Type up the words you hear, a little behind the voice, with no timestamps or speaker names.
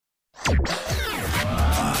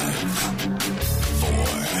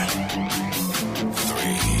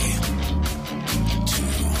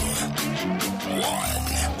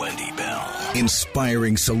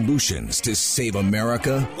Inspiring solutions to save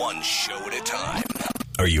America, one show at a time.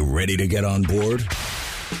 Are you ready to get on board?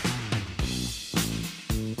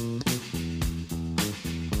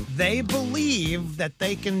 They believe that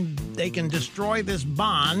they can destroy this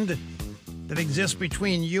bond that exists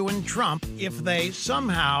between you and Trump if they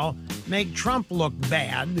somehow make Trump look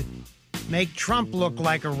bad, make Trump look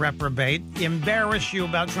like a reprobate, embarrass you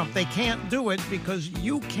about Trump. They can't do it because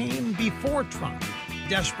you came before Trump.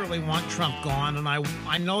 Desperately want Trump gone, and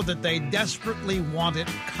I know that they desperately want it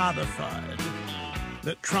codified,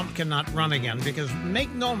 that Trump cannot run again, because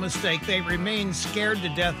make no mistake, they remain scared to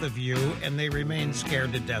death of you, and they remain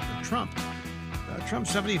scared to death of Trump. Trump,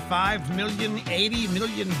 75 million, 80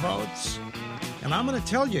 million votes, and I'm going to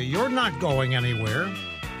tell you, you're not going anywhere.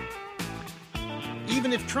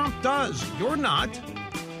 Even if Trump does, you're not.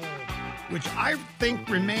 Which I think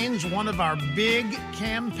remains one of our big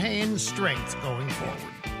campaign strengths going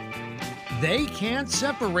forward. They can't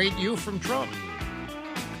separate you from Trump.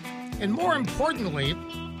 And more importantly,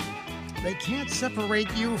 they can't separate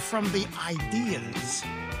you from the ideas.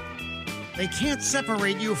 They can't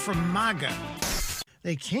separate you from MAGA.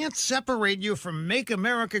 They can't separate you from Make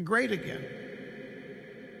America Great Again.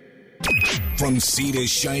 From sea to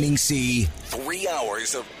shining sea, 3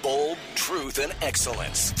 hours of bold truth and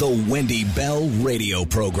excellence. The Wendy Bell Radio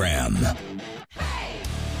Program.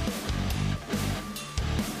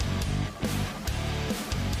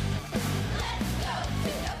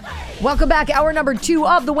 Welcome back. Hour number 2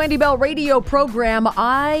 of the Wendy Bell Radio Program.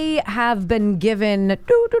 I have been given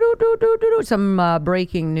some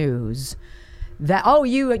breaking news. That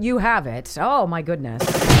you have it. Oh, my goodness.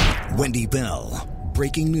 Wendy Bell.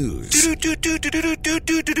 Breaking news. Look,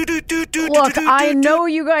 I know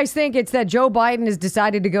you guys think it's that Joe Biden has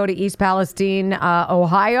decided to go to East Palestine,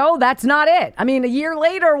 Ohio. That's not it. I mean, a year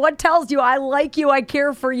later, what tells you I like you, I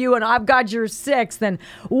care for you, and I've got your six, than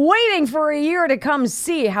waiting for a year to come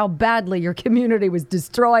see how badly your community was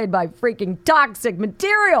destroyed by freaking toxic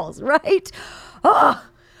materials, right? Ugh.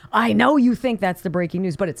 I know you think that's the breaking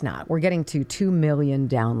news, but it's not. We're getting to 2 million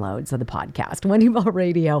downloads of the podcast, Wendy Bell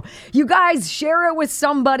Radio. You guys share it with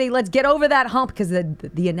somebody. Let's get over that hump, because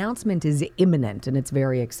the announcement is imminent and it's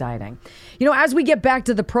very exciting. You know, as we get back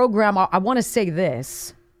to the program, I want to say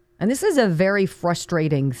this, and this is a very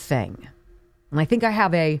frustrating thing. And I think I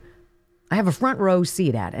have a front row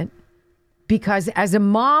seat at it, because as a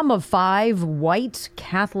mom of 5 white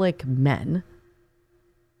Catholic men,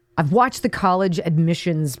 I've watched the college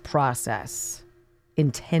admissions process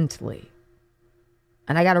intently.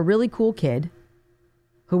 And I got a really cool kid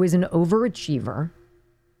who is an overachiever,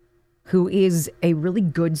 who is a really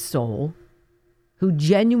good soul, who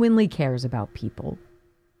genuinely cares about people,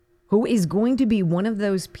 who is going to be one of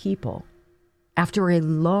those people after a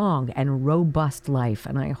long and robust life,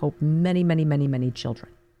 and I hope many, many, many, many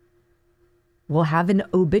children will have an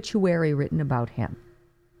obituary written about him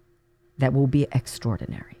that will be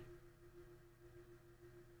extraordinary.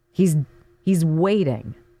 He's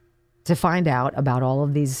waiting to find out about all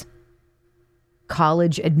of these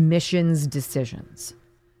college admissions decisions.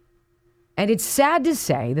 And it's sad to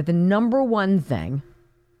say that the number one thing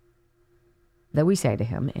that we say to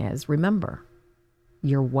him is, remember,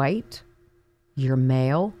 you're white, you're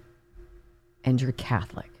male, and you're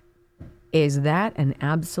Catholic. Is that an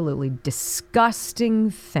absolutely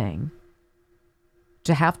disgusting thing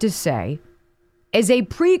to have to say as a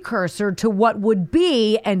precursor to what would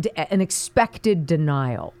be an expected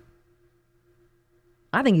denial?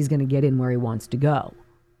 I think he's going to get in where he wants to go.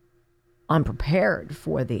 I'm prepared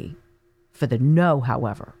for the no,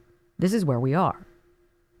 however. This is where we are.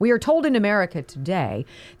 We are told in America today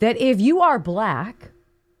that if you are black,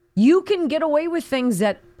 you can get away with things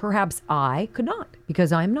that perhaps I could not,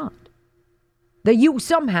 because I'm not. That you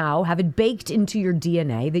somehow have it baked into your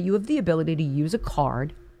DNA that you have the ability to use a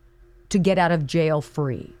card to get out of jail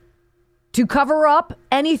free, to cover up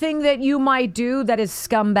anything that you might do that is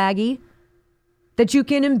scumbaggy, that you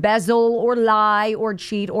can embezzle or lie or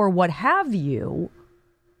cheat or what have you.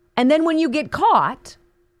 And then when you get caught,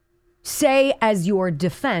 say as your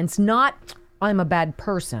defense, not I'm a bad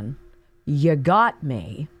person, you got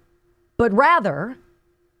me, but rather,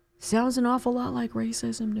 sounds an awful lot like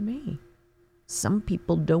racism to me. Some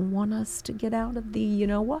people don't want us to get out of the you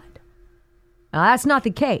know what. Now, that's not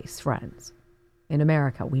the case, friends. In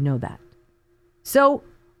America, we know that. So,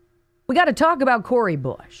 we got to talk about Cori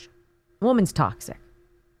Bush. Woman's toxic.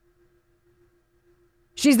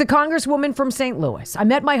 She's the congresswoman from St. Louis. I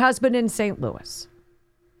met my husband in St. Louis.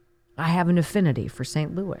 I have an affinity for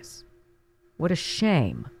St. Louis. What a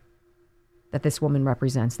shame that this woman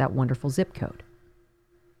represents that wonderful zip code.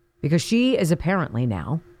 Because she is apparently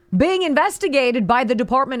now being investigated by the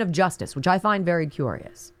Department of Justice, which I find very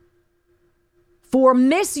curious, for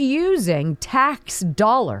misusing tax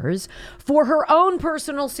dollars for her own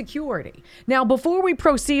personal security. Now, before we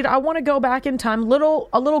proceed, I want to go back in time, a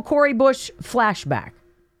little Cori Bush flashback.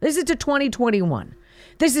 This is to 2021.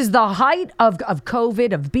 This is the height of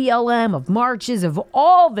COVID, of BLM, of marches, of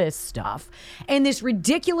all this stuff. And this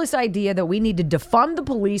ridiculous idea that we need to defund the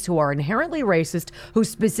police who are inherently racist, who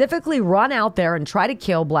specifically run out there and try to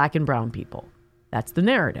kill black and brown people. That's the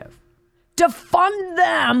narrative. Defund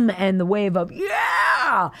them, and the wave of,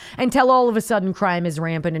 yeah, until all of a sudden crime is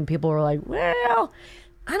rampant and people are like, well,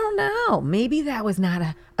 I don't know. Maybe that was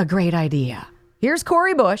not a great idea. Here's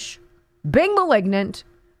Cori Bush being malignant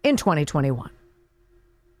in 2021.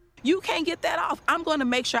 You can't get that off. I'm going to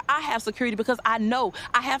make sure I have security because I know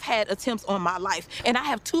I have had attempts on my life and I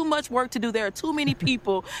have too much work to do. There are too many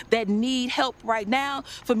people that need help right now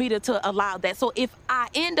for me to allow that. So if I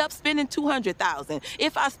end up spending $200,000,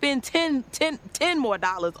 if I spend $10 more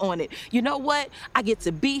on it, you know what? I get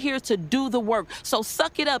to be here to do the work. So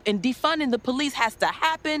suck it up, and defunding the police has to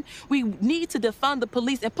happen. We need to defund the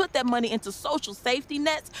police and put that money into social safety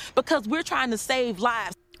nets because we're trying to save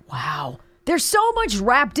lives. Wow. There's so much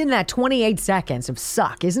wrapped in that 28 seconds of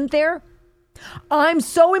suck, isn't there? I'm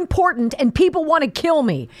so important and people want to kill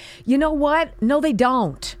me. You know what? No, they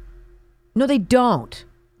don't. No, they don't.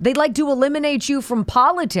 They'd like to eliminate you from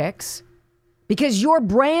politics because your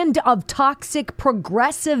brand of toxic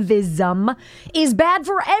progressivism is bad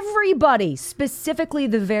for everybody, specifically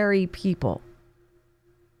the very people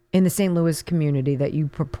in the St. Louis community that you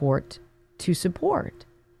purport to support.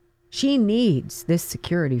 She needs this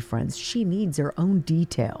security, friends. She needs her own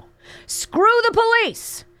detail. Screw the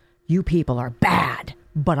police. You people are bad,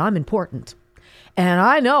 but I'm important. And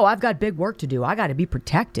I know I've got big work to do. I got to be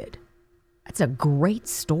protected. That's a great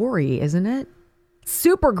story, isn't it?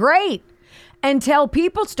 Super great. Until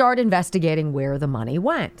people start investigating where the money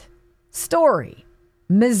went. Story.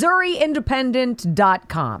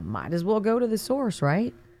 MissouriIndependent.com. Might as well go to the source,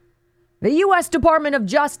 right? The U.S. Department of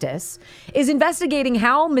Justice is investigating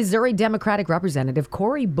how Missouri Democratic Representative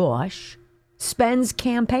Cori Bush spends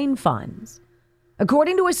campaign funds,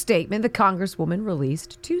 according to a statement the Congresswoman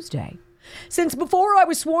released Tuesday. Since before I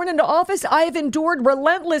was sworn into office, I have endured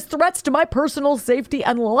relentless threats to my personal safety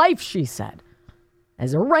and life, she said.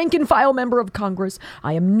 As a rank-and-file member of Congress,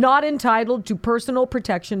 I am not entitled to personal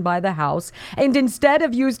protection by the House and instead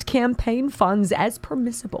have used campaign funds as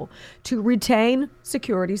permissible to retain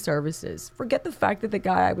security services. Forget the fact that the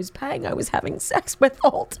guy I was paying, I was having sex with the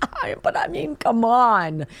whole time. But I mean, come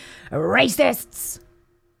on. Racists.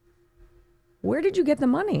 Where did you get the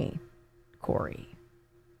money, Cori?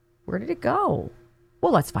 Where did it go?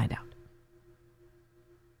 Well, let's find out.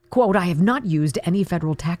 Quote, I have not used any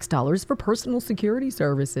federal tax dollars for personal security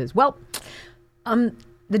services. Well, the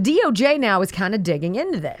DOJ now is kind of digging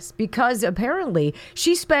into this because apparently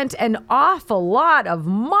she spent an awful lot of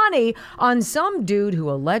money on some dude who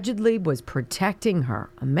allegedly was protecting her,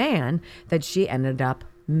 a man that she ended up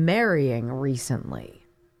marrying recently.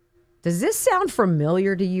 Does this sound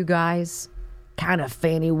familiar to you guys? Kind of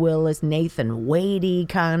Fani Willis, Nathan Wadey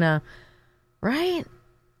kind of, right?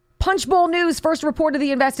 Punchbowl News first reported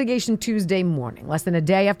the investigation Tuesday morning, less than a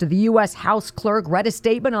day after the U.S. House clerk read a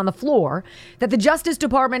statement on the floor that the Justice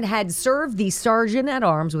Department had served the sergeant at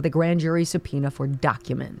arms with a grand jury subpoena for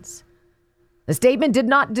documents. The statement did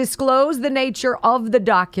not disclose the nature of the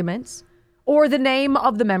documents or the name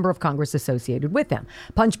of the member of Congress associated with them.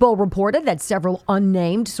 Punchbowl reported that several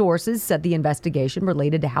unnamed sources said the investigation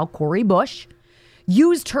related to how Cori Bush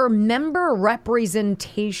used her member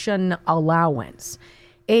representation allowance.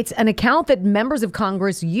 It's an account that members of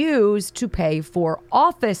Congress use to pay for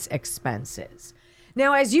office expenses.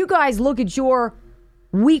 Now, as you guys look at your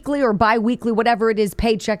weekly or biweekly, whatever it is,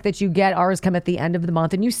 paycheck that you get, ours come at the end of the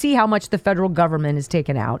month, and you see how much the federal government has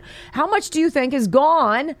taken out, how much do you think has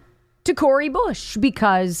gone to Cori Bush?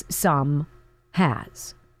 Because some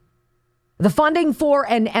has. The funding for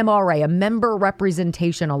an MRA, a member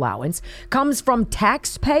representation allowance, comes from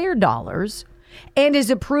taxpayer dollars and is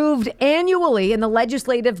approved annually in the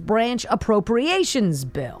legislative branch appropriations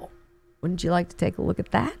bill. Wouldn't you like to take a look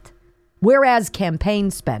at that? Whereas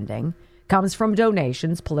campaign spending comes from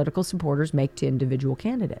donations political supporters make to individual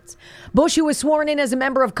candidates. Bush, who was sworn in as a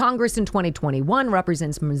member of Congress in 2021,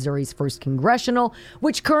 represents Missouri's 1st congressional,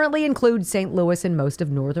 which currently includes St. Louis and most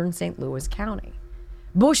of northern St. Louis County.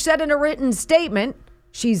 Bush said in a written statement,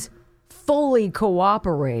 she's fully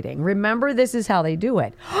cooperating. Remember, this is how they do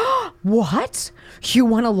it. What? You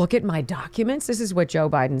want to look at my documents? This is what Joe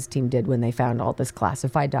Biden's team did when they found all this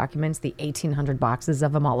classified documents, the 1,800 boxes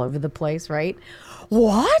of them all over the place, right?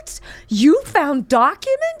 What? You found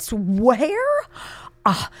documents? Where?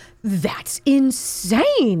 That's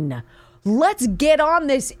insane. Let's get on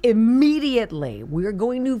this immediately. We're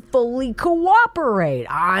going to fully cooperate.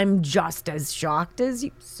 I'm just as shocked as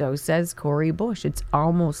you. So says Cori Bush. It's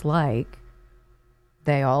almost like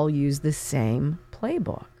they all use the same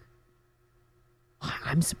playbook.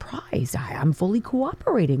 I'm surprised. I'm fully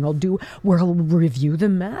cooperating. We'll review the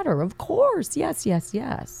matter. Of course. Yes.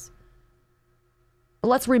 But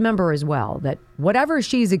let's remember as well that whatever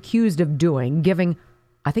she's accused of doing, giving,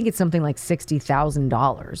 I think it's something like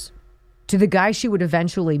 $60,000 to the guy she would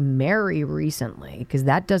eventually marry recently, because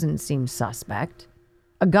that doesn't seem suspect.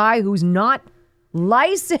 A guy who's not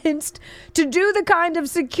licensed to do the kind of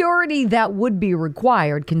security that would be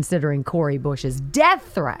required considering Cori Bush's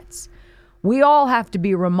death threats. We all have to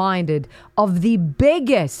be reminded of the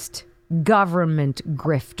biggest government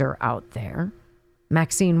grifter out there,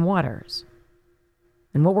 Maxine Waters.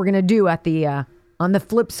 And what we're going to do at the on the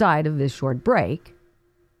flip side of this short break,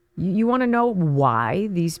 you want to know why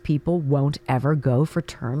these people won't ever go for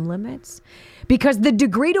term limits? Because the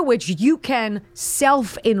degree to which you can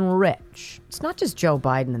self-enrich, it's not just Joe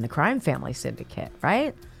Biden and the crime family syndicate,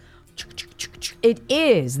 right? It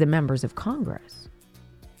is the members of Congress.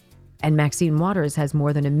 And Maxine Waters has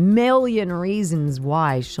more than 1 million reasons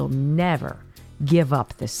why she'll never give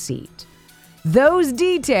up the seat. Those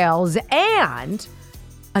details and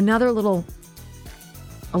another little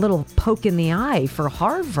poke in the eye for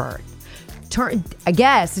Harvard. I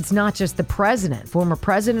guess it's not just the president, former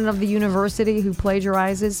president of the university who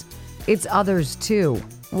plagiarizes. It's others too.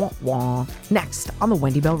 Wah, wah. Next on the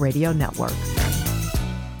Wendy Bell Radio Network.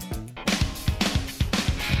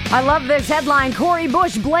 I love this headline. Cori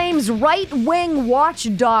Bush blames right-wing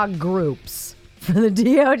watchdog groups for the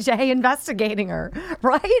DOJ investigating her,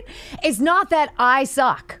 right? It's not that I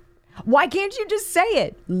suck. Why can't you just say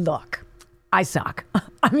it? Look, I suck.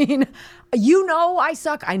 I mean, you know I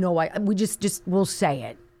suck. I know we just we'll say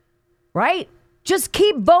it, right? Just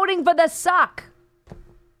keep voting for the suck.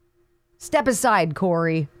 Step aside,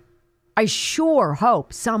 Cori. I sure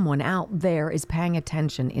hope someone out there is paying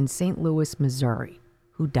attention in St. Louis, Missouri,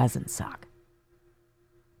 who doesn't suck.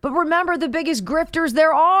 But remember the biggest grifters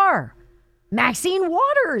there are. Maxine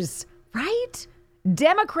Waters, right?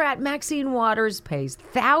 Democrat Maxine Waters pays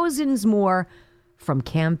thousands more from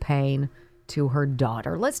campaign to her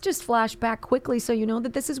daughter. Let's just flash back quickly so you know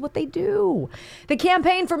that this is what they do. The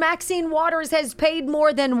campaign for Maxine Waters has paid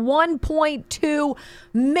more than $1.2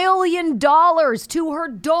 million to her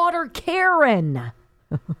daughter, Karen.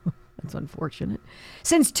 That's unfortunate.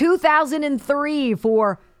 Since 2003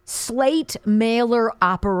 for slate mailer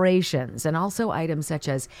operations and also items such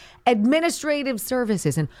as administrative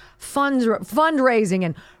services and fundraising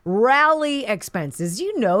and rally expenses.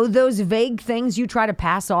 You know, those vague things you try to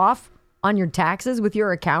pass off on your taxes with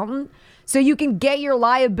your accountant so you can get your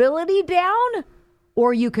liability down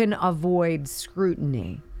or you can avoid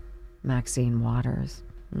scrutiny. Maxine Waters.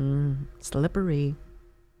 Slippery.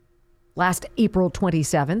 Last April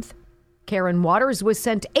 27th, Karen Waters was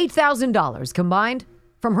sent $8,000 combined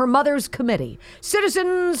from her mother's committee,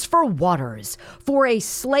 Citizens for Waters, for a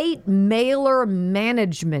slate mailer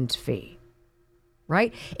management fee.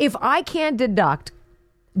 Right? If I can't deduct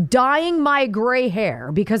dyeing my gray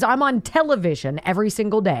hair because I'm on television every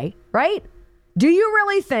single day, right? Do you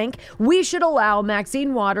really think we should allow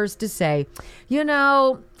Maxine Waters to say, you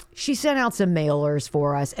know, she sent out some mailers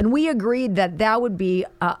for us and we agreed that that would be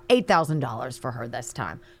 $8,000 for her this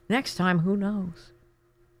time. Next time, who knows?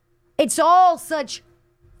 It's all such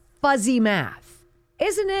fuzzy math,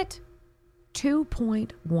 isn't it?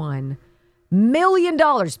 $2.1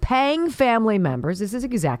 million paying family members. This is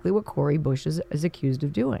exactly what Cori Bush is accused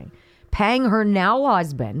of doing. Paying her now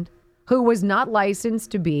husband, who was not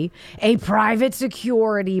licensed to be a private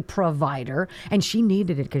security provider. And she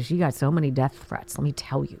needed it because she got so many death threats. Let me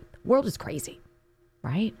tell you, the world is crazy,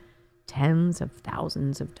 right? Tens of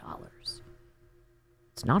thousands of dollars.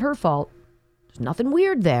 It's not her fault. There's nothing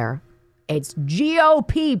weird there. It's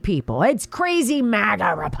GOP people. It's crazy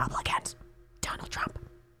MAGA Republicans. Donald Trump.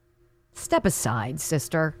 Step aside,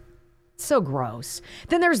 sister. It's so gross.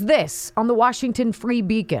 Then there's this on the Washington Free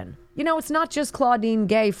Beacon. You know, it's not just Claudine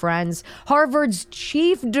Gay, friends. Harvard's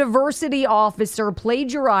chief diversity officer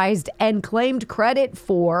plagiarized and claimed credit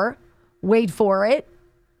for, wait for it,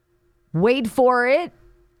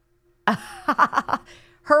 her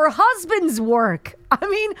husband's work. I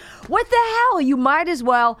mean, what the hell? You might as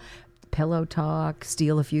well pillow talk,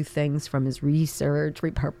 steal a few things from his research,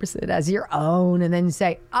 repurpose it as your own, and then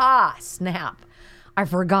say, snap. I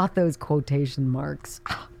forgot those quotation marks.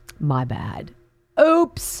 My bad.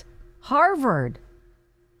 Oops. Harvard.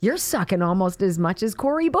 You're sucking almost as much as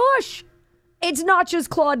Cori Bush. It's not just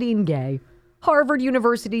Claudine Gay. Harvard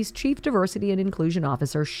University's Chief Diversity and Inclusion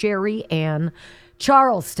Officer, Sherry Ann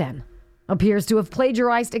Charleston, appears to have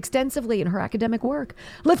plagiarized extensively in her academic work,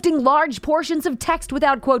 lifting large portions of text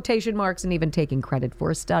without quotation marks and even taking credit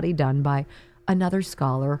for a study done by another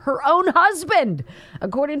scholar, her own husband,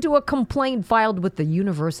 according to a complaint filed with the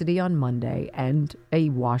university on Monday and a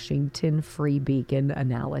Washington Free Beacon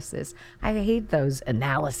analysis. I hate those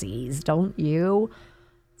analyses, don't you?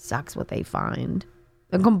 Sucks what they find.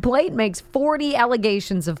 The complaint makes 40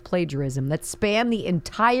 allegations of plagiarism that span the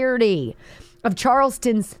entirety of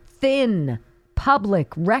Charleston's thin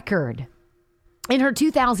public record. In her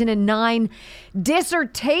 2009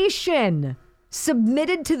 dissertation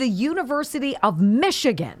submitted to the University of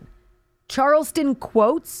Michigan, Charleston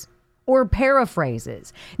quotes or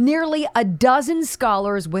paraphrases nearly a dozen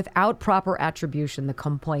scholars without proper attribution, the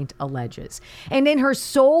complaint alleges. And in her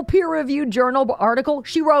sole peer-reviewed journal article,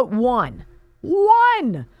 she wrote one,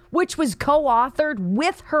 which was co-authored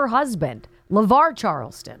with her husband, LeVar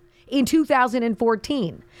Charleston, in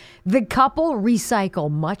 2014. The couple recycle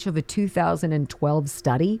much of a 2012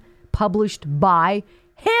 study published by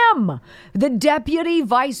him, the Deputy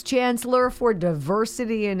Vice Chancellor for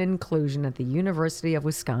Diversity and Inclusion at the University of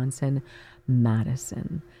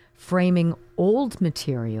Wisconsin-Madison, framing old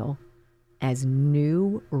material as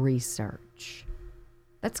new research.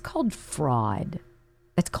 That's called fraud.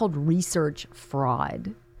 That's called research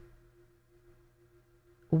fraud.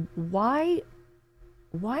 Why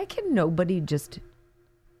can nobody just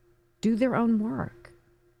do their own work?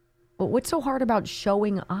 What's so hard about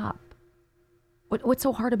showing up? What's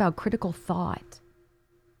so hard about critical thought?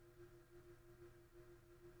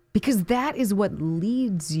 Because that is what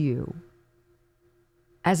leads you,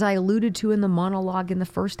 as I alluded to in the monologue in the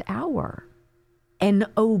first hour, an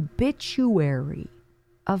obituary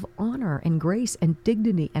of honor and grace and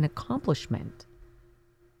dignity and accomplishment.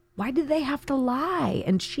 Why do they have to lie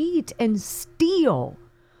and cheat and steal?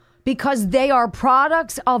 Because they are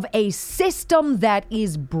products of a system that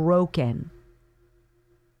is broken.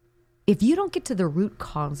 If you don't get to the root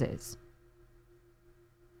causes,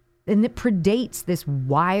 and it predates this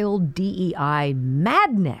wild DEI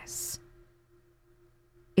madness,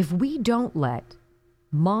 if we don't let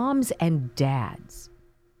moms and dads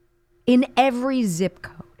in every zip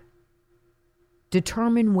code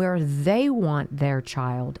determine where they want their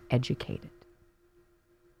child educated,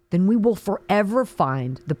 then we will forever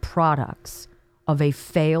find the products of a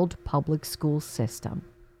failed public school system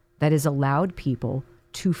that has allowed people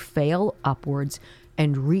to fail upwards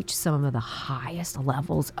and reach some of the highest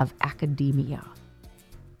levels of academia.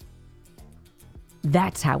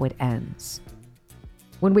 That's how it ends.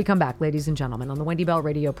 When we come back, ladies and gentlemen, on the Wendy Bell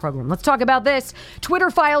radio program, let's talk about this.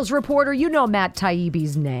 Twitter Files reporter, you know Matt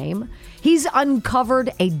Taibbi's name. He's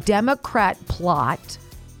uncovered a Democrat plot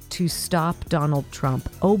to stop Donald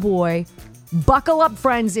Trump. Oh boy. Buckle up,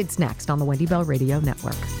 friends. It's next on the Wendy Bell Radio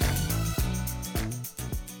Network.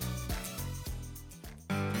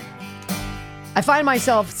 I find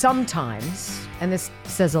myself sometimes, and this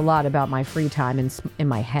says a lot about my free time in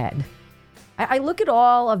my head, I look at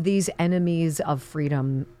all of these enemies of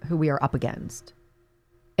freedom who we are up against.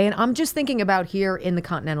 And I'm just thinking about here in the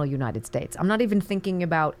continental United States. I'm not even thinking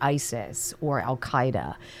about ISIS or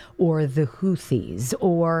Al-Qaeda or the Houthis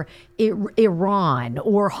or Iran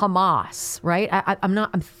or Hamas, right?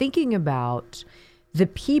 I'm thinking about the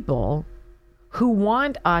people who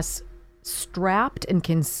want us strapped and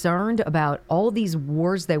concerned about all these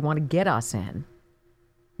wars they want to get us in.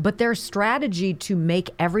 But their strategy to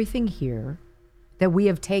make everything here that we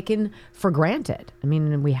have taken for granted. I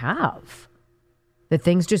mean, we have. That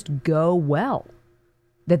things just go well.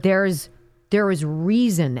 That there is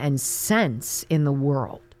reason and sense in the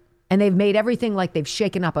world. And they've made everything like they've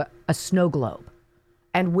shaken up a snow globe.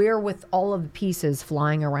 And we're with all of the pieces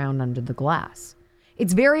flying around under the glass.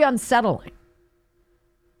 It's very unsettling.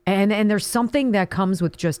 And there's something that comes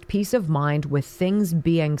with just peace of mind with things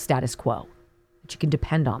being status quo, that you can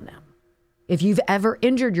depend on them. If you've ever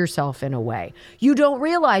injured yourself in a way, you don't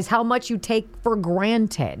realize how much you take for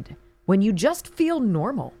granted when you just feel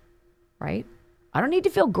normal, right? I don't need to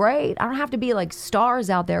feel great. I don't have to be like stars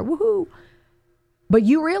out there. Woohoo. But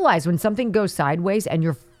you realize when something goes sideways and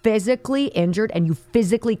you're physically injured and you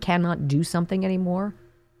physically cannot do something anymore,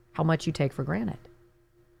 how much you take for granted.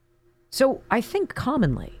 So I think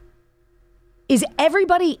commonly, is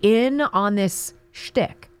everybody in on this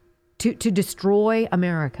shtick to destroy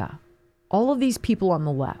America. All of these people on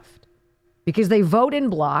the left, because they vote in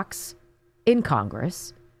blocks in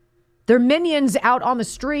Congress. They're minions out on the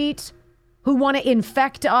street who want to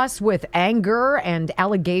infect us with anger and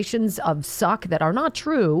allegations of suck that are not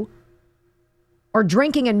true, are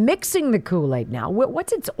drinking and mixing the Kool-Aid now.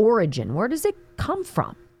 What's its origin? Where does it come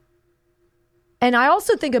from? And I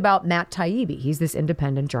also think about Matt Taibbi. He's this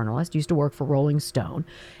independent journalist, used to work for Rolling Stone.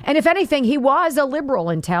 And if anything, he was a liberal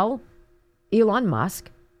until Elon Musk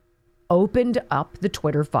opened up the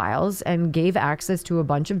Twitter files and gave access to a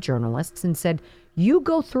bunch of journalists and said, you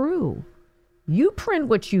go through, you print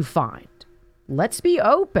what you find. Let's be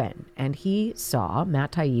open. And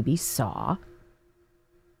Matt Taibbi saw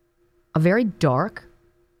a very dark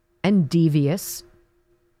and devious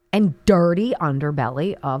and dirty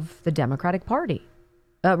underbelly of the Democratic Party.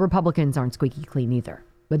 Republicans aren't squeaky clean either,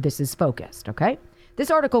 but this is focused, okay?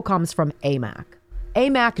 This article comes from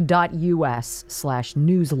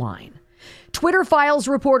amac.us/newsline. Twitter Files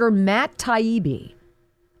reporter Matt Taibbi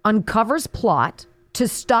uncovers plot to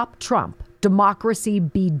stop Trump. Democracy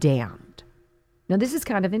be damned. Now, this is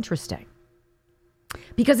kind of interesting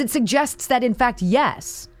because it suggests that, in fact,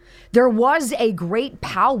 yes, there was a great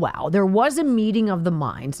powwow. There was a meeting of the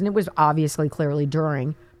minds, and it was obviously clearly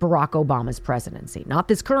during Barack Obama's presidency, not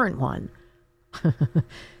this current one,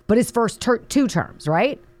 but his first two terms,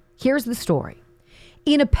 right? Here's the story.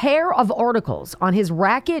 In a pair of articles on his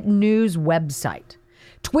Racket News website,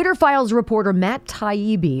 Twitter Files reporter Matt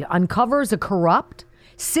Taibbi uncovers a corrupt,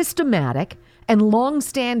 systematic, and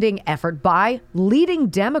long-standing effort by leading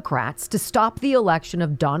Democrats to stop the election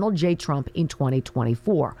of Donald J. Trump in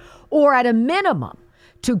 2024, or at a minimum,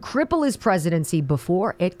 to cripple his presidency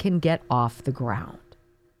before it can get off the ground.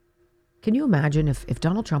 Can you imagine if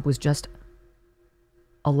Donald Trump was just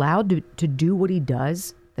allowed to do what he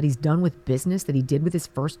does, that he's done with business, that he did with his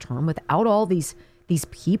first term, without all these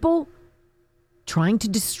people trying to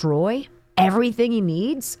destroy everything he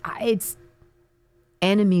needs? It's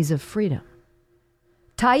enemies of freedom.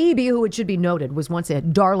 Taibbi, who it should be noted was once a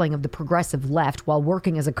darling of the progressive left while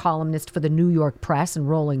working as a columnist for the New York Press and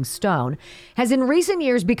Rolling Stone, has in recent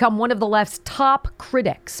years become one of the left's top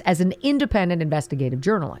critics as an independent investigative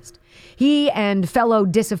journalist. He and fellow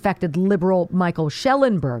disaffected liberal Michael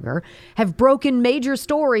Schellenberger have broken major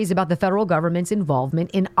stories about the federal government's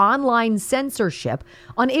involvement in online censorship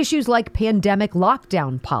on issues like pandemic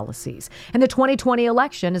lockdown policies and the 2020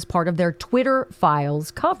 election as part of their Twitter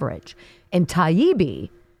Files coverage. And Taibbi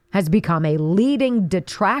has become a leading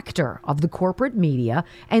detractor of the corporate media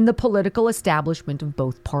and the political establishment of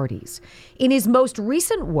both parties. In his most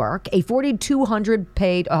recent work, a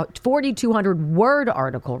 4,200 word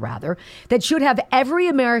article that should have every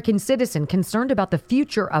American citizen concerned about the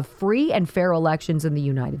future of free and fair elections in the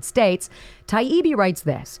United States, Taibbi writes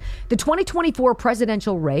this: the 2024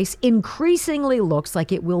 presidential race increasingly looks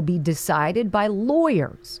like it will be decided by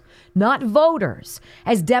lawyers, not voters,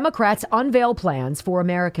 as Democrats unveil plans for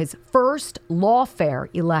America's first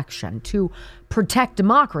lawfare election to protect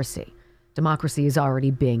democracy. Democracy is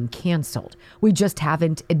already being canceled. We just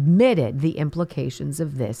haven't admitted the implications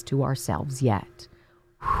of this to ourselves yet.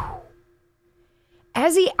 Whew.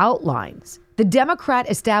 As he outlines, the Democrat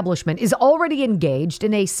establishment is already engaged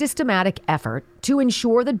in a systematic effort to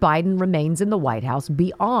ensure that Biden remains in the White House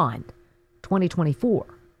beyond 2024.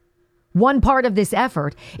 One part of this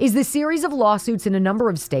effort is the series of lawsuits in a number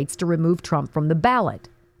of states to remove Trump from the ballot.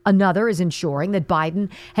 Another is ensuring that Biden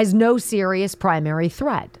has no serious primary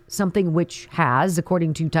threat, something which has,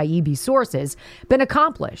 according to Taibbi's sources, been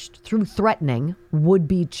accomplished through threatening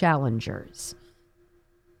would-be challengers.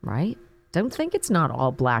 Right? Don't think it's not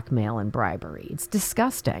all blackmail and bribery. It's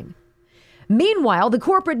disgusting. Meanwhile, the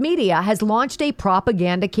corporate media has launched a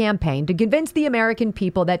propaganda campaign to convince the American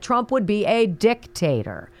people that Trump would be a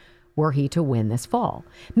dictator were he to win this fall.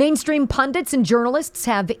 Mainstream pundits and journalists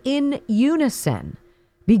have, in unison,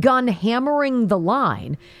 begun hammering the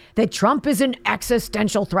line that Trump is an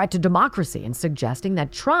existential threat to democracy and suggesting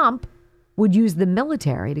that Trump would use the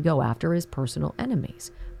military to go after his personal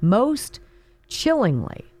enemies. Most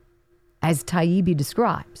chillingly, as Taibbi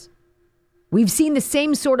describes, we've seen the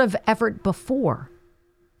same sort of effort before.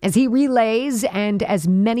 As he relays, and as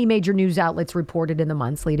many major news outlets reported in the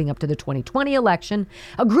months leading up to the 2020 election,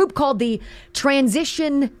 a group called the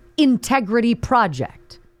Transition Integrity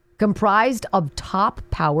Project, comprised of top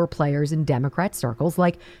power players in Democrat circles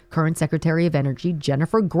like current Secretary of Energy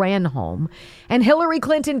Jennifer Granholm and Hillary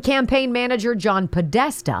Clinton campaign manager John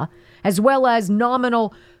Podesta, as well as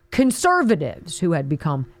nominal conservatives who had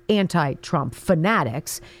become anti-Trump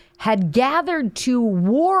fanatics, had gathered to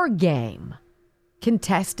war game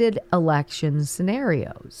contested election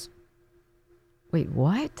scenarios. Wait,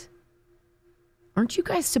 what? Aren't you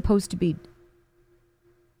guys supposed to be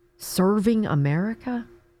serving America?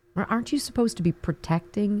 Or aren't you supposed to be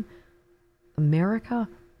protecting America?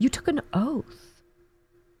 You took an oath.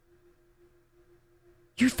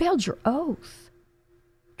 You failed your oath.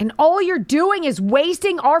 And all you're doing is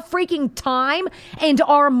wasting our freaking time and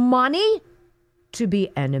our money to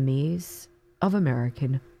be enemies of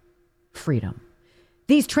American freedom.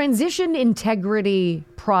 These Transition Integrity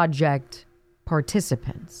Project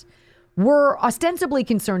participants were ostensibly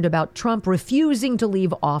concerned about Trump refusing to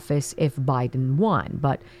leave office if Biden won.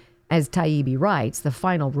 But as Taibbi writes, the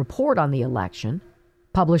final report on the election,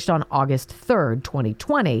 published on August 3rd,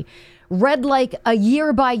 2020, read like a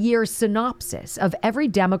year-by-year synopsis of every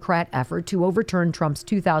Democrat effort to overturn Trump's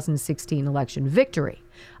 2016 election victory,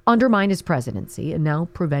 undermine his presidency, and now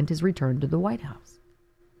prevent his return to the White House.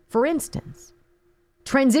 For instance,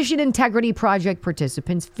 Transition Integrity Project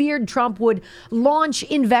participants feared Trump would launch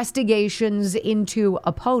investigations into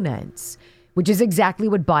opponents, which is exactly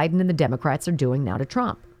what Biden and the Democrats are doing now to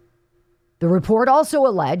Trump. The report also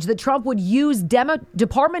alleged that Trump would use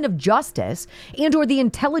Department of Justice and or the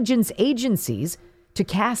intelligence agencies to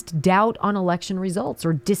cast doubt on election results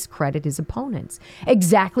or discredit his opponents.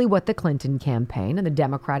 Exactly what the Clinton campaign and the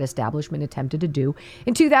Democrat establishment attempted to do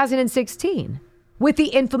in 2016 with the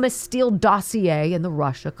infamous Steele dossier and the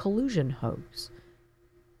Russia collusion hoax.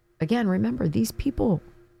 Again, remember, these people,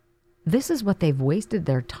 this is what they've wasted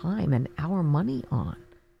their time and our money on.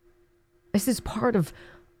 This is part of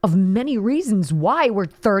many reasons why we're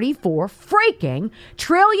 $34 freaking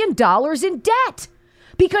trillion in debt.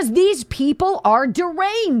 Because these people are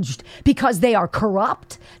deranged, because they are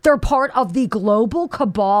corrupt. They're part of the global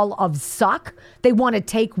cabal of suck. They want to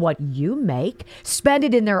take what you make, spend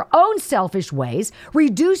it in their own selfish ways,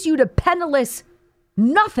 reduce you to penniless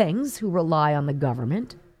nothings who rely on the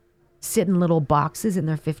government, sit in little boxes in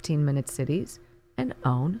their 15-minute cities, and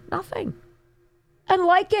own nothing. And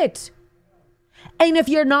like it. And if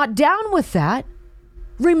you're not down with that,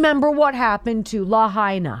 remember what happened to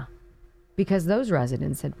Lahaina, because those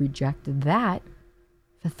residents had rejected that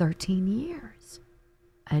for 13 years,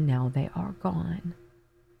 and now they are gone.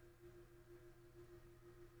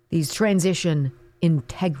 These Transition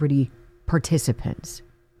Integrity participants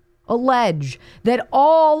allege that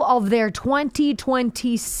all of their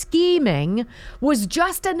 2020 scheming was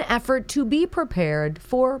just an effort to be prepared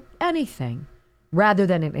for anything, rather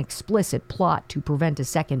than an explicit plot to prevent a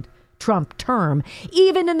second Trump term,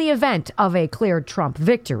 even in the event of a clear Trump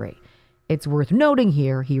victory. It's worth noting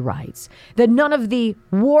here, he writes, that none of the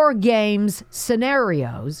war games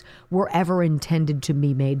scenarios were ever intended to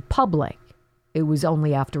be made public. It was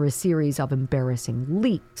only after a series of embarrassing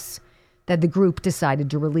leaks that the group decided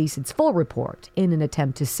to release its full report in an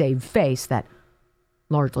attempt to save face that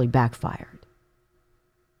largely backfired.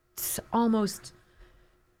 It's almost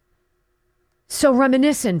so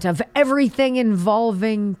reminiscent of everything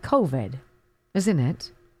involving COVID, isn't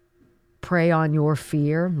it? Prey on your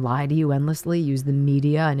fear, lie to you endlessly, use the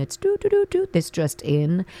media, and it's this just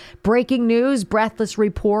in. Breaking news, breathless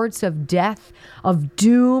reports of death, of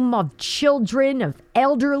doom, of children, of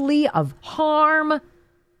elderly, of harm.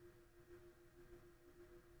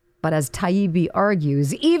 But as Taibbi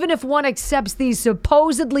argues, even if one accepts these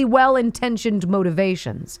supposedly well-intentioned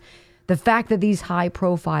motivations, the fact that these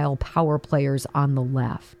high-profile power players on the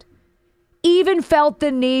left even felt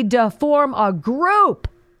the need to form a group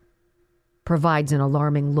provides an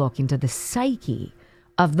alarming look into the psyche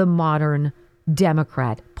of the modern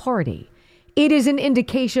Democrat Party. It is an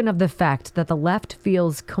indication of the fact that the left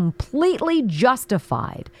feels completely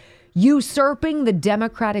justified usurping the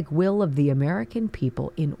democratic will of the American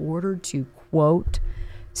people in order to, quote,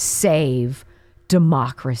 save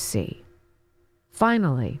democracy.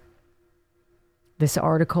 Finally, this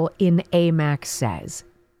article in AMAC says,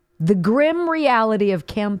 the grim reality of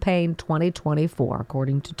campaign 2024,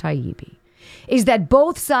 according to Taibbi, is that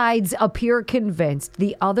both sides appear convinced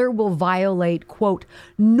the other will violate, quote,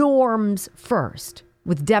 norms first,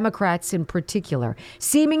 with Democrats in particular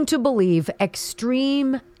seeming to believe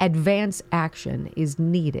extreme advance action is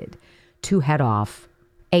needed to head off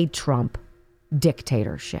a Trump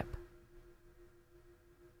dictatorship.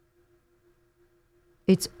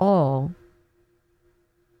 It's all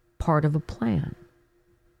part of a plan.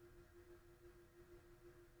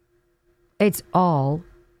 It's all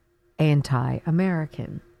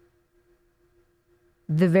anti-American.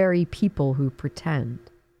 The very people who pretend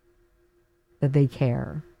that they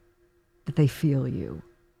care, that they feel you,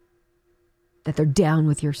 that they're down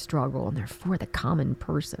with your struggle and they're for the common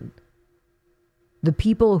person. The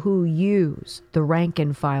people who use the rank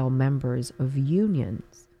and file members of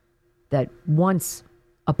unions that once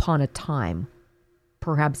upon a time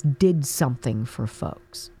perhaps did something for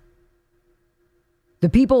folks. The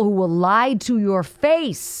people who will lie to your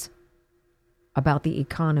face about the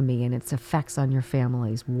economy and its effects on your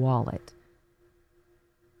family's wallet.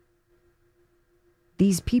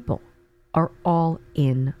 These people are all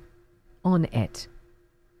in on it.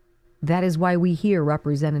 That is why we hear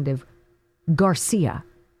Representative Garcia,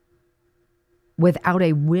 without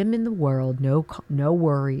a whim in the world, no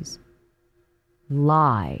worries,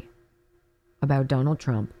 lie about Donald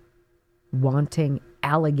Trump wanting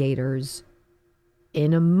alligators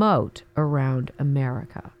in a moat around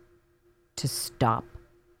America to stop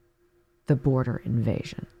the border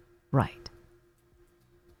invasion. Right.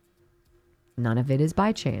 None of it is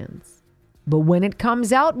by chance. But when it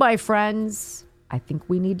comes out, my friends, I think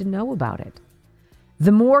we need to know about it.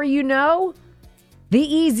 The more you know, the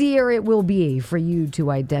easier it will be for you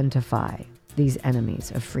to identify these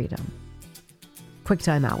enemies of freedom. Quick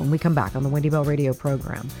time out when we come back on the Wendy Bell Radio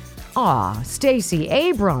program. Stacey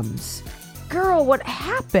Abrams. Girl, what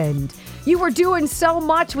happened? You were doing so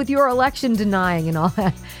much with your election denying and all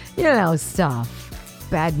that, stuff.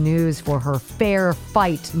 Bad news for her Fair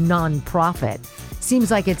Fight nonprofit.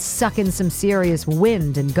 Seems like it's sucking some serious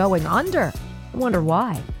wind and going under. I wonder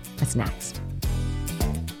why. That's next.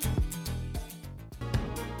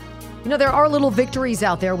 There are little victories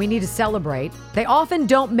out there we need to celebrate. They often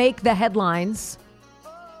don't make the headlines,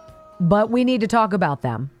 but we need to talk about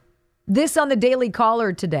them. This on the Daily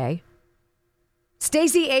Caller today.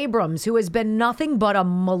 Stacey Abrams, who has been nothing but a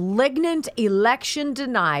malignant election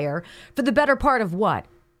denier for the better part of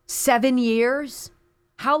 7 years?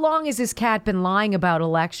 How long has this cat been lying about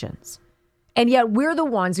elections? And yet we're the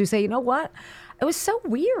ones who say, you know what? It was so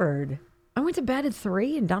weird. I went to bed at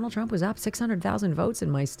 3 and Donald Trump was up 600,000 votes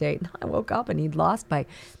in my state. I woke up and he'd lost by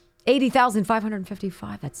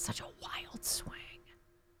 80,555. That's such a wild swing.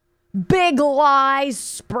 Big lie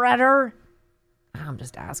spreader. I'm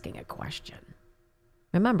just asking a question.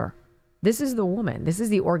 Remember, this is the woman. This is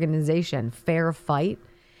the organization, Fair Fight.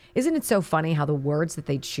 Isn't it so funny how the words that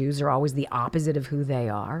they choose are always the opposite of who they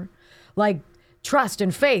are? Like trust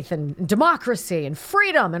and faith and democracy and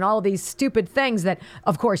freedom and all these stupid things that,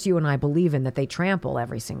 of course, you and I believe in, that they trample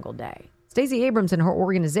every single day. Stacey Abrams and her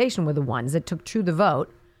organization were the ones that took True the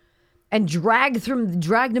Vote and dragged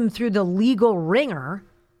them through the legal ringer,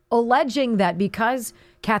 alleging that because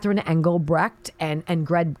Catherine Engelbrecht and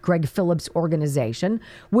Greg Phillips' organization,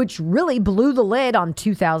 which really blew the lid on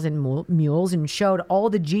 2,000 Mules and showed all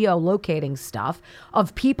the geolocating stuff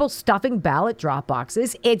of people stuffing ballot drop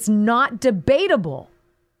boxes, it's not debatable.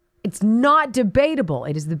 It's not debatable.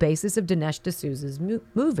 It is the basis of Dinesh D'Souza's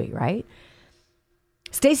movie, right?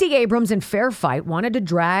 Stacey Abrams and Fair Fight wanted to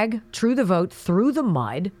drag True the Vote through the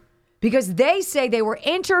mud because they say they were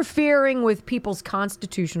interfering with people's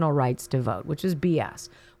constitutional rights to vote, which is BS.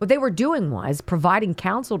 What they were doing was providing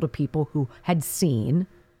counsel to people who had seen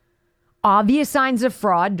obvious signs of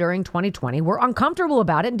fraud during 2020, were uncomfortable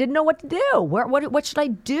about it, and didn't know what to do. What should I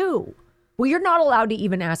do? Well, you're not allowed to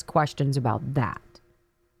even ask questions about that,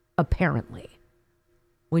 apparently,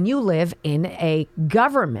 when you live in a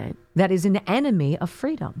government that is an enemy of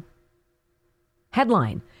freedom.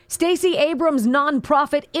 Headline: Stacey Abrams'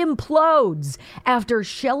 nonprofit implodes after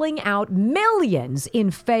shelling out millions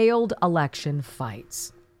in failed election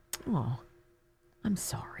fights. Oh, I'm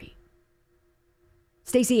sorry.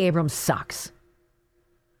 Stacey Abrams sucks.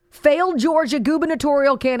 Failed Georgia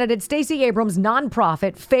gubernatorial candidate Stacey Abrams'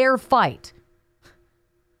 nonprofit Fair Fight.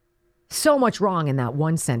 So much wrong in that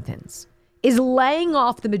one sentence. Is laying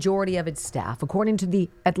off the majority of its staff, according to the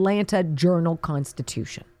Atlanta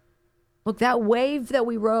Journal-Constitution. Look, that wave that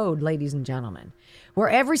we rode, ladies and gentlemen, where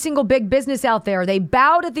every single big business out there, they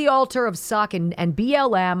bowed at the altar of suck and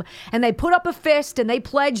BLM, and they put up a fist and they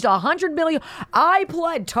pledged $100 million. I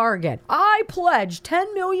pledge Target. I pledge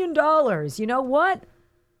 $10 million. You know what?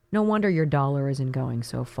 No wonder your dollar isn't going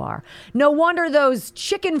so far. No wonder those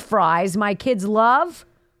chicken fries my kids love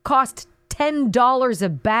cost $10 a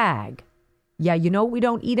bag. Yeah, you know what we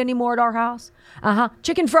don't eat anymore at our house?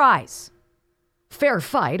 Chicken fries. Fair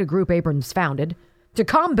Fight, a group Abrams founded to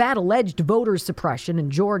combat alleged voter suppression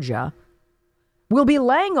in Georgia, will be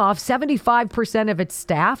laying off 75% of its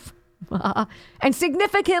staff and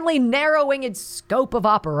significantly narrowing its scope of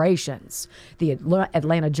operations, the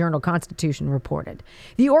Atlanta Journal-Constitution reported.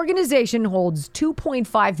 The organization holds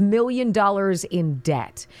 $2.5 million in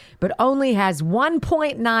debt, but only has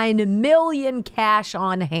 $1.9 million cash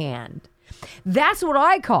on hand. That's what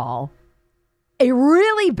I call a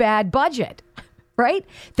really bad budget. Right?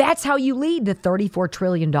 That's how you lead to $34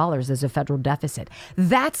 trillion as a federal deficit.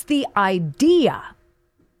 That's the idea.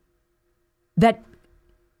 that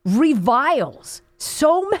reviles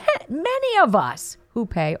so many of us who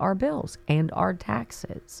pay our bills and our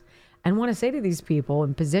taxes, and want to say to these people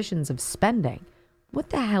in positions of spending, what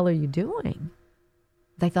the hell are you doing?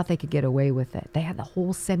 They thought they could get away with it. They had the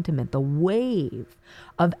whole sentiment, the wave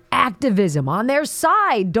of activism on their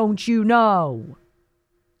side, don't you know?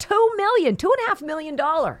 $2.5 million.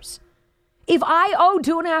 If I owed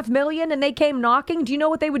 $2.5 million and they came knocking, do you know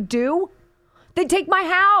what they would do? They'd take my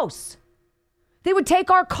house. They would take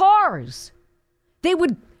our cars. They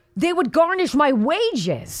would garnish my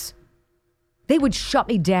wages. They would shut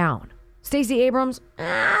me down. Stacey Abrams,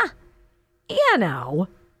 you know.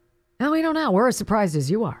 No, we don't know. We're as surprised as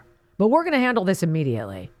you are. But we're going to handle this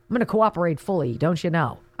immediately. I'm going to cooperate fully, don't you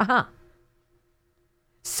know?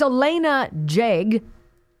 Selena Jagg,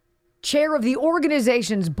 chair of the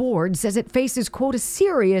organization's board, says it faces, quote, a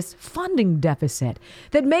serious funding deficit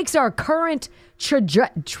that makes our current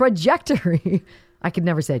trajectory, I could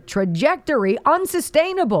never say trajectory,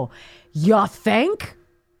 unsustainable. You think?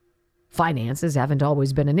 Finances haven't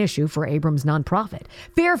always been an issue for Abrams' nonprofit.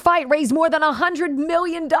 Fair Fight raised more than $100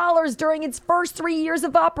 million during its first 3 years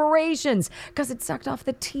of operations because it sucked off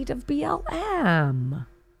the teat of BLM.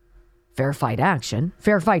 Fair Fight Action,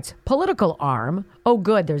 Fair Fight's political arm, oh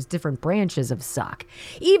good, there's different branches of suck,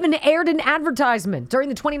 even aired an advertisement during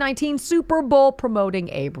the 2019 Super Bowl promoting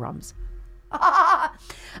Abrams.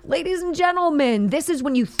 Ladies and gentlemen, this is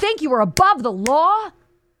when you think you are above the law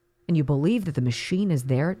and you believe that the machine is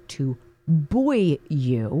there to buoy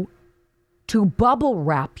you, to bubble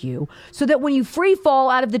wrap you, so that when you free fall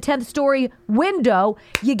out of the 10th story window,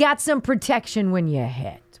 you got some protection when you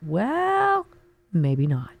hit. Well, maybe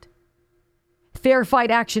not. Fair Fight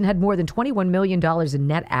Action had more than $21 million in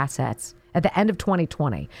net assets at the end of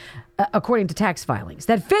 2020, according to tax filings.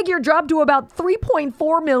 That figure dropped to about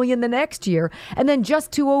 $3.4 million the next year, and then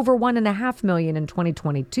just to over $1.5 million in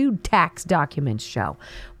 2022, tax documents show.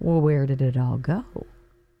 Well, where did it all go?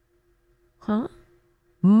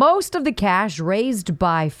 Most of the cash raised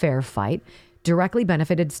by Fair Fight directly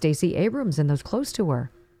benefited Stacey Abrams and those close to her.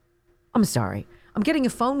 I'm sorry. I'm getting a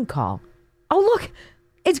phone call. Oh, look,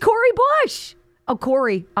 it's Cori Bush. Oh,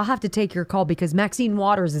 Cori, I'll have to take your call because Maxine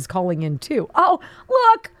Waters is calling in too. Oh,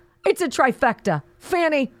 look, it's a trifecta.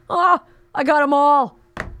 Fani, I got them all.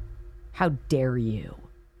 How dare you?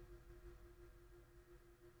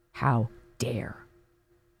 How dare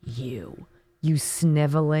you? You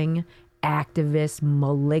sniveling, activist,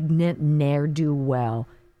 malignant, ne'er-do-well.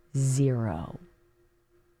 Zero.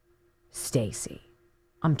 Stacey,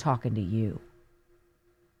 I'm talking to you.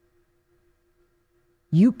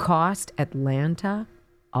 You cost Atlanta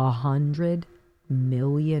 $100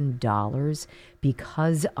 million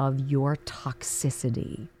because of your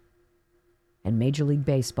toxicity. And Major League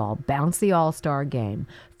Baseball bounced the All-Star game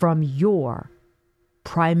from your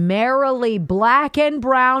primarily black and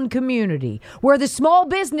brown community, where the small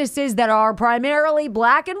businesses that are primarily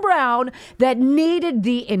black and brown that needed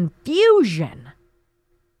the infusion,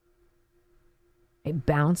 they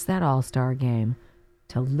bounced that All-Star game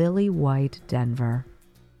to lily white Denver,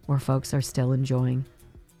 where folks are still enjoying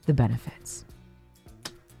the benefits.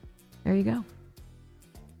 There you go.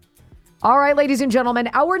 All right, ladies and gentlemen,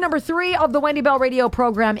 hour number 3 of the Wendy Bell Radio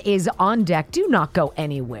program is on deck. Do not go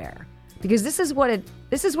anywhere, because this is what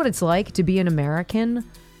it's like to be an American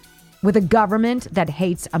with a government that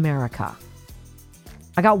hates America.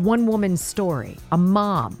 I got one woman's story, a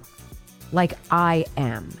mom like I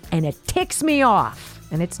am, and it ticks me off.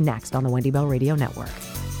 And it's next on the Wendy Bell Radio Network.